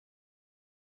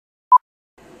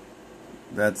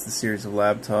That's the series of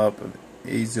laptop of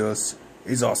Asus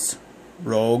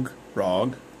ROG.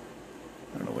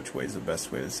 I don't know which way is the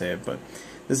best way to say it, but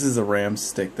this is a RAM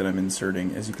stick that I'm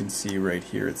inserting. As you can see right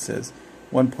here, it says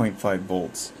 1.5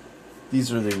 volts.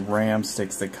 These are the RAM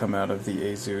sticks that come out of the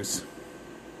Asus.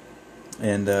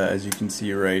 And as you can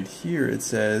see right here, it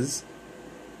says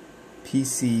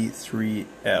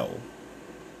PC3L.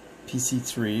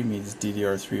 PC3 means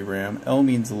DDR3 RAM. L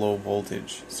means low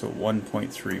voltage, so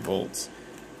 1.3 volts.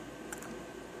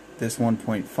 This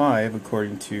 1.5,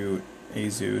 according to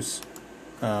Asus,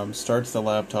 starts the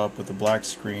laptop with a black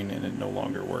screen and it no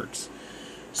longer works.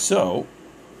 So,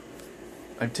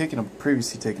 I've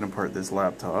previously taken apart this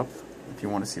laptop. If you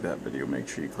want to see that video, make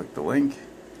sure you click the link.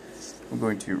 I'm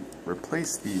going to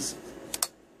replace these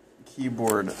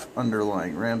keyboard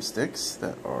underlying RAM sticks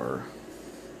that are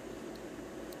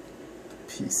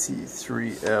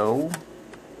PC3L,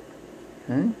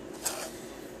 okay,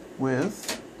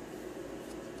 with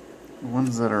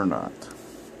ones that are not.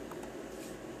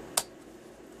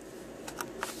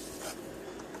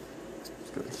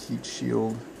 It's got a heat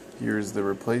shield. Here's the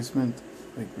replacement,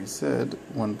 like we said,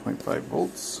 1.5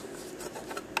 volts.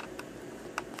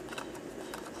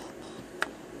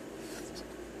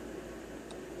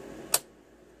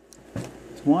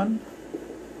 One,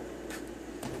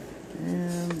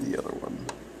 and the other one,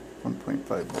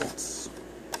 1.5 volts.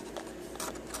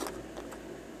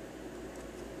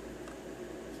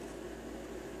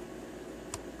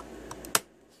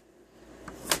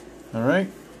 Alright,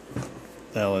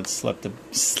 now let's slip the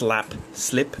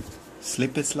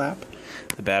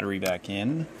battery back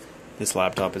in. This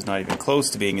laptop is not even close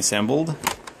to being assembled,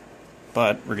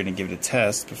 but we're going to give it a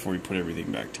test before we put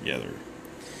everything back together.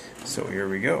 So here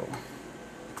we go.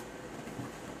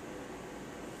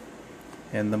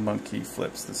 And the monkey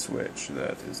flips the switch.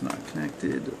 That is not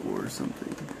connected or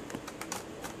something.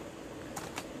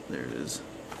 There it is.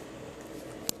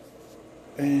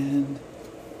 And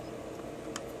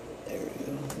there we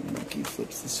go. The monkey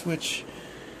flips the switch.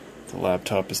 The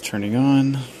laptop is turning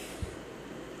on.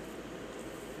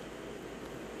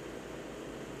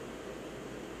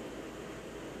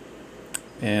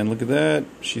 And look at that.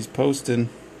 She's posting.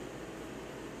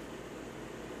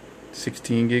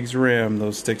 16 gigs of RAM.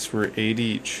 Those sticks were 8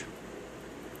 each.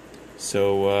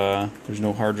 So there's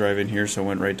no hard drive in here, so I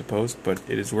went right to post, but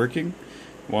it is working.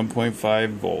 1.5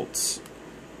 volts.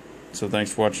 So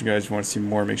thanks for watching, guys. If you want to see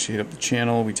more, make sure you hit up the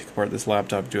channel. We take apart this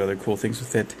laptop, do other cool things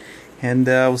with it, and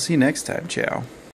we'll see you next time. Ciao.